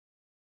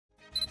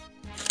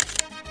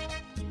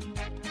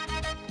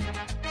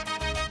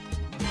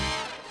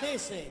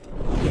What's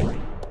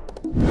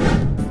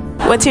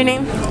your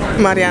name?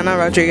 Mariana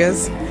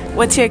Rodriguez.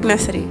 What's your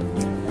ethnicity?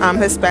 I'm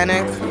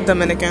Hispanic,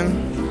 Dominican.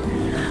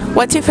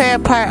 What's your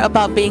favorite part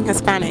about being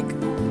Hispanic?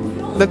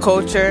 The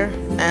culture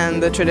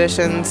and the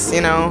traditions, you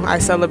know, I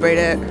celebrate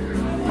it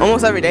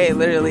almost every day,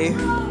 literally.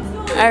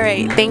 All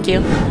right, thank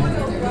you.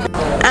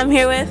 I'm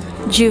here with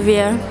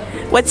Juvia.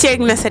 What's your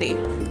ethnicity?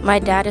 My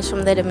dad is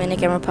from the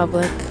Dominican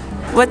Republic.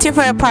 What's your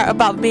favorite part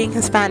about being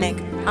Hispanic?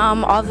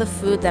 All the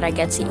food that I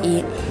get to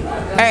eat.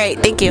 All right,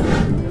 thank you.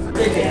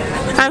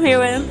 I'm here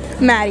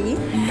with Maddie.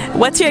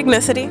 What's your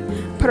ethnicity?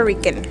 Puerto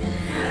Rican.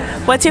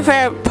 What's your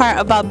favorite part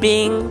about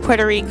being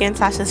Puerto Rican /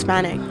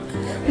 Hispanic?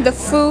 The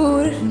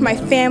food, my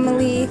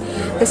family,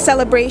 the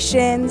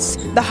celebrations,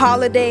 the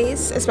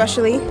holidays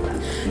especially.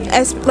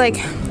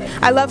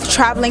 I love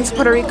traveling to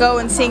Puerto Rico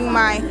and seeing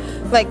my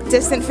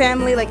distant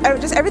family,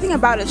 just everything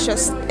about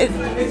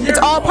it's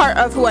all part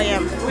of who I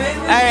am.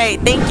 All right,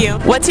 thank you.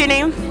 What's your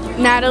name?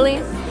 Natalie.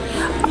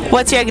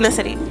 What's your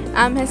ethnicity?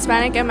 I'm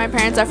Hispanic and my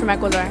parents are from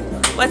Ecuador.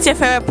 What's your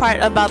favorite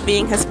part about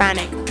being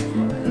Hispanic?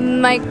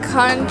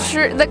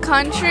 The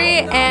country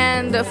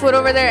and the food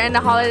over there and the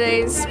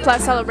holidays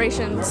plus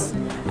celebrations.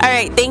 All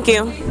right, thank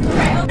you.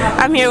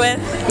 I'm here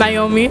with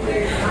Naomi.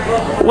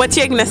 What's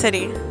your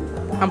ethnicity?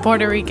 I'm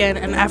Puerto Rican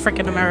and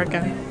African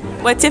American.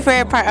 What's your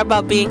favorite part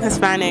about being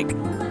Hispanic?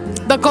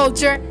 The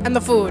culture and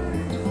the food.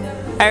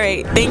 All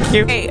right, thank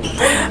you. Hey,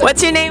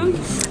 what's your name?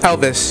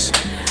 Elvis.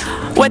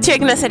 What's your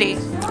ethnicity?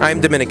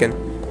 I'm Dominican.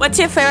 What's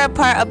your favorite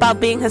part about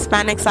being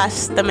Hispanic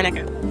 /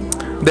 Dominican?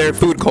 Their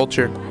food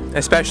culture,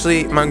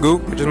 especially mango,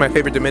 which is my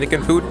favorite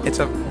Dominican food. It's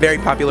a very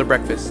popular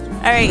breakfast.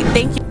 All right,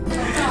 thank you.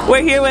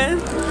 We're here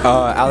with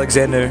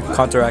Alexander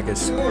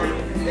Contarakis.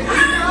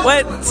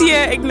 What's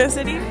your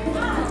ethnicity?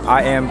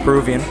 I am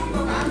Peruvian.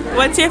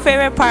 What's your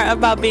favorite part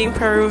about being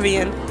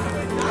Peruvian?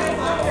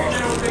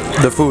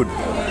 The food.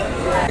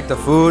 I like the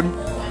food.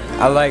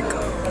 I like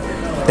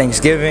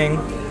Thanksgiving.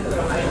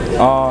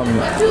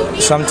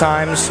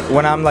 Sometimes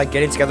when I'm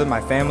getting together with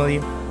my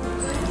family,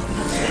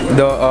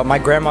 my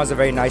grandmas are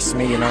very nice to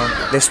me, you know.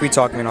 They sweet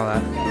talk me and all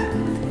that.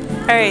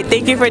 All right,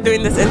 thank you for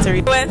doing this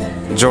interview. With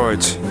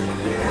George.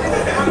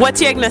 What's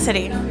your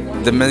ethnicity?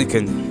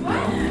 Dominican.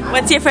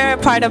 What's your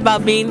favorite part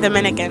about being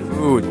Dominican?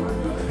 Food.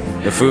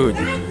 The food.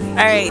 All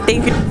right,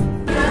 thank you.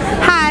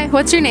 Hi,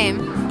 what's your name?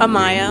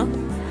 Amaiah.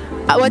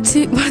 What's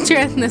your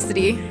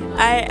ethnicity?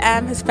 I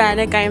am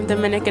Hispanic. I am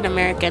Dominican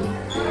American.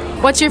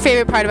 What's your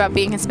favorite part about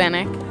being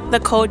Hispanic? The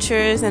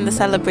cultures and the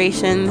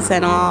celebrations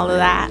and all of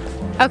that.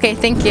 Okay,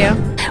 thank you.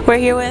 We're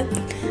here with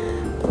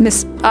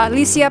Miss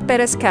Alicia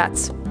Perez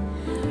Katz.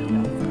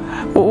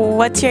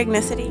 What's your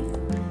ethnicity?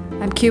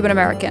 I'm Cuban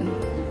American.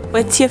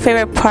 What's your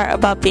favorite part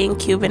about being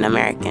Cuban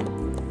American?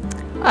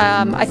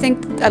 I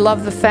think I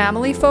love the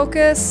family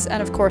focus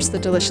and of course the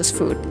delicious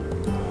food.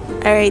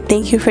 All right,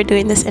 thank you for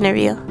doing this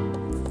interview.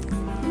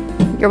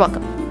 You're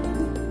welcome.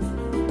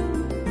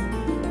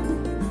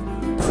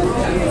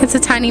 It's a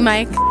tiny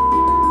mic.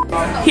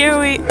 What's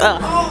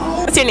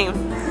your name?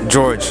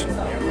 George.